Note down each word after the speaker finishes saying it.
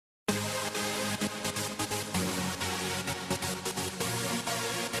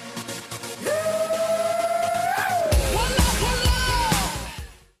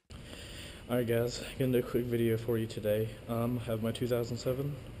Alright guys, gonna do a quick video for you today. I have my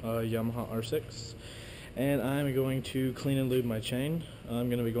 2007 Yamaha R6 and I'm going to clean and lube my chain. I'm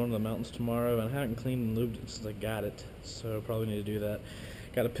going to be going to the mountains tomorrow and I haven't cleaned and lubed it since I got it, so probably need to do that.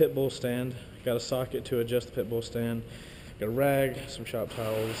 Got a pit bull stand, got a socket to adjust the pit bull stand, got a rag, some shop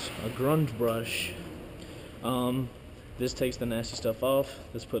towels, a grunge brush. This takes the nasty stuff off,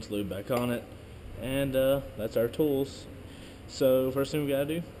 this puts lube back on it, and that's our tools. So first thing we gotta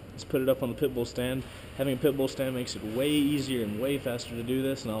do is put it up on the pit bull stand. Having a pit bull stand makes it way easier and way faster to do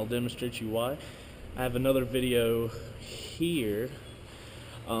this, and I'll demonstrate you why. I have another video here.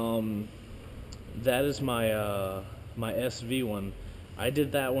 That is my my SV one. I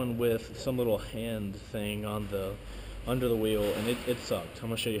did that one with some little hand thing on the under the wheel, and it sucked. I'm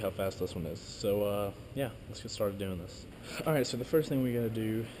gonna show you how fast this one is. So yeah, let's get started doing this. Alright, so the first thing we gotta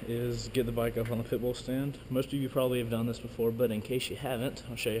do is get the bike up on the pit bull stand. Most of you probably have done this before, but in case you haven't,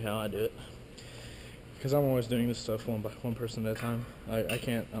 I'll show you how I do it. Because I'm always doing this stuff one person at a time. I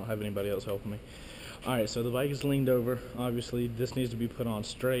don't have anybody else helping me. Alright, so the bike is leaned over. Obviously, this needs to be put on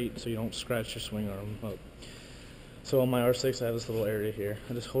straight so you don't scratch your swing arm up. So on my R6, I have this little area here.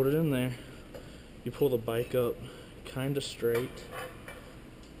 I just hold it in there. You pull the bike up kind of straight,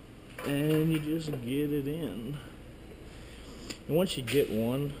 and you just get it in. And once you get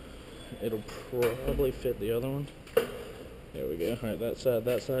one, it'll probably fit the other one. There we go. Alright, that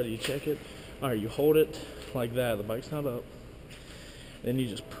side, you check it. Alright, you hold it like that. The bike's not up. Then you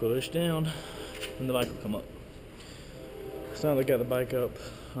just push down, and the bike will come up. So now they got the bike up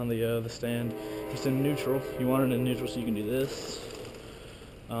on the stand. It's in neutral. You want it in neutral so you can do this.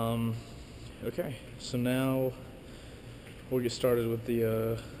 Okay, so now we'll get started with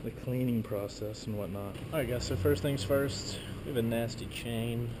the cleaning process and whatnot. Alright guys, so first things first, we have a nasty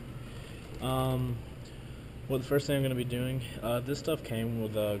chain. Well, the first thing I'm going to be doing, this stuff came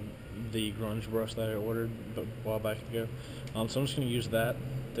with the grunge brush that I ordered a while back ago. So I'm just going to use that.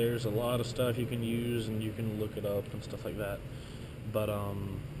 There's a lot of stuff you can use and you can look it up and stuff like that. But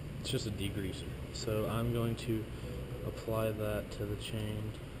it's just a degreaser. So I'm going to apply that to the chain.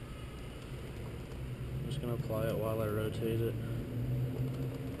 I'm just going to apply it while I rotate it,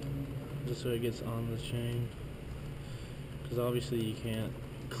 just so it gets on the chain, because obviously you can't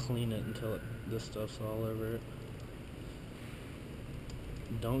clean it until this stuff's all over it.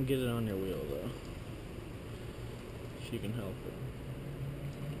 Don't get it on your wheel though, if you can help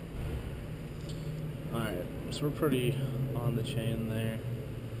it. Alright, so we're pretty on the chain there.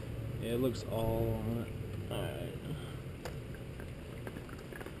 Yeah, it looks all on it.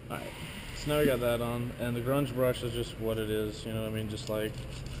 Alright, so now we got that on, and the grunge brush is just what it is, you know what I mean, just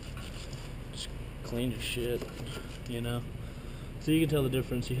clean your shit, you know. So you can tell the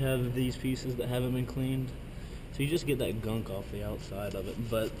difference. You have these pieces that haven't been cleaned, so you just get that gunk off the outside of it,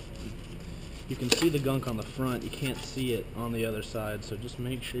 but you can see the gunk on the front, you can't see it on the other side, so just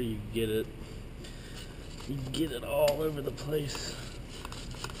make sure you get it all over the place.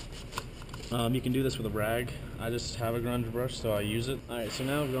 You can do this with a rag. I just have a grunge brush, so I use it. Alright, so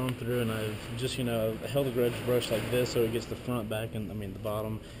now I've gone through and I've just, held the grunge brush like this so it gets the front back and, the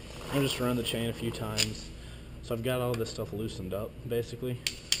bottom. I'm just run the chain a few times. So I've got all this stuff loosened up, basically.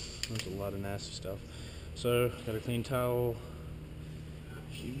 There's a lot of nasty stuff. So, got a clean towel.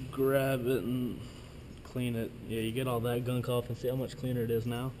 If you grab it and clean it, yeah, you get all that gunk off, and see how much cleaner it is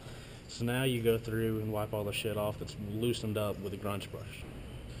now? So now you go through and wipe all the shit off that's loosened up with a grunge brush.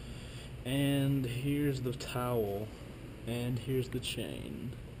 And here's the towel, and here's the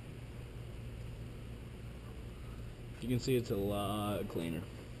chain. You can see it's a lot cleaner.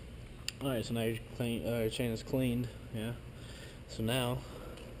 Alright, so now your chain is cleaned, yeah. So now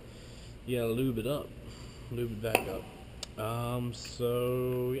you gotta lube it up, lube it back up.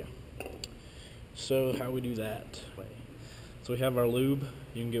 So yeah. So how we do that? So we have our lube.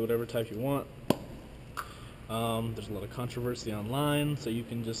 You can get whatever type you want. There's a lot of controversy online, so you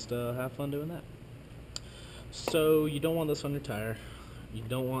can just have fun doing that. So you don't want this on your tire. You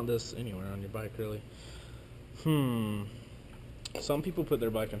don't want this anywhere on your bike, really. Some people put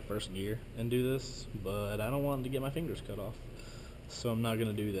their bike in first gear and do this, but I don't want to get my fingers cut off, so I'm not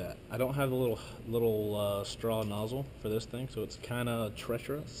going to do that. I don't have a little straw nozzle for this thing, so it's kind of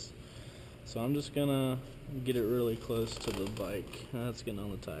treacherous. So I'm just going to get it really close to the bike. That's getting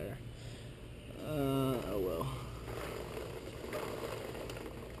on the tire. Oh well.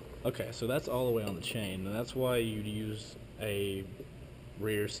 Okay, so that's all the way on the chain, and that's why you'd use a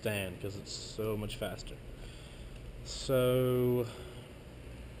rear stand, because it's so much faster. So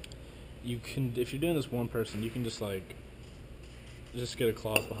you can, if you're doing this one person, you can just get a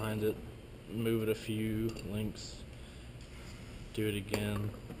cloth behind it, move it a few links, do it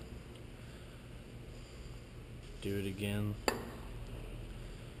again, do it again.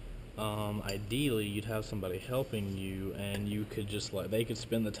 Ideally, you'd have somebody helping you, and you could just they could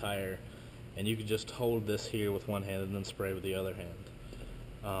spin the tire, and you could just hold this here with one hand and then spray with the other hand.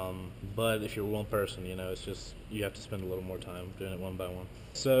 But if you're one person, you know, it's just, you have to spend a little more time doing it one by one.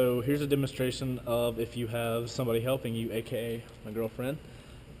 So here's a demonstration of if you have somebody helping you, aka my girlfriend.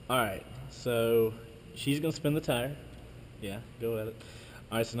 Alright, so she's gonna spin the tire. Yeah, go at it.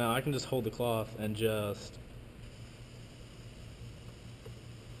 Alright, so now I can just hold the cloth and just...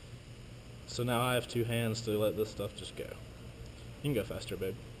 So now I have two hands to let this stuff just go. You can go faster,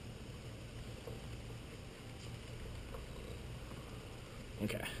 babe.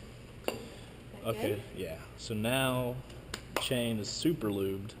 Okay. Okay, yeah. So now chain is super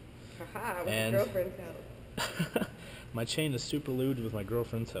lubed. Haha, with your girlfriend's help. My chain is super lubed with my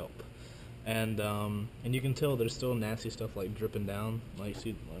girlfriend's help. And you can tell there's still nasty stuff like dripping down. Like,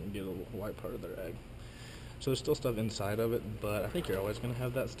 see, I can get a little white part of their egg. So there's still stuff inside of it, but I think you're always gonna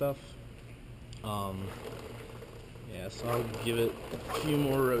have that stuff. Yeah, so I'll give it a few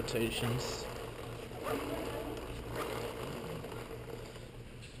more rotations.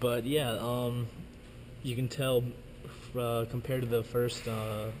 But yeah, you can tell compared to the first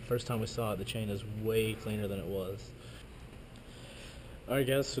time we saw it, the chain is way cleaner than it was. Alright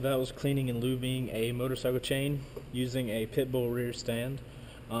guys, so that was cleaning and lubing a motorcycle chain using a pit bull rear stand.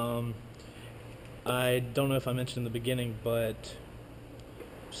 I don't know if I mentioned in the beginning, but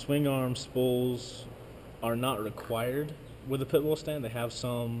swing arm spools are not required with a pit bull stand. They have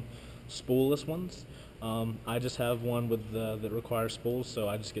some spoolless ones. I just have one with that requires spools, so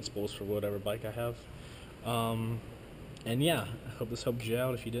I just get spools for whatever bike I have. And yeah, I hope this helped you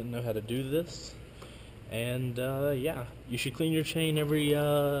out if you didn't know how to do this. And yeah, you should clean your chain every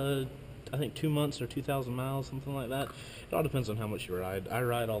I think 2 months or 2,000 miles, something like that. It all depends on how much you ride. I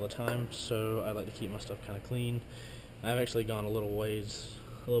ride all the time, so I like to keep my stuff kind of clean. I've actually gone a little ways,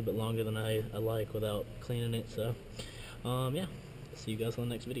 a little bit longer than I like without cleaning it, so yeah, see you guys on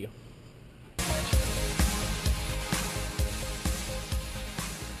the next video.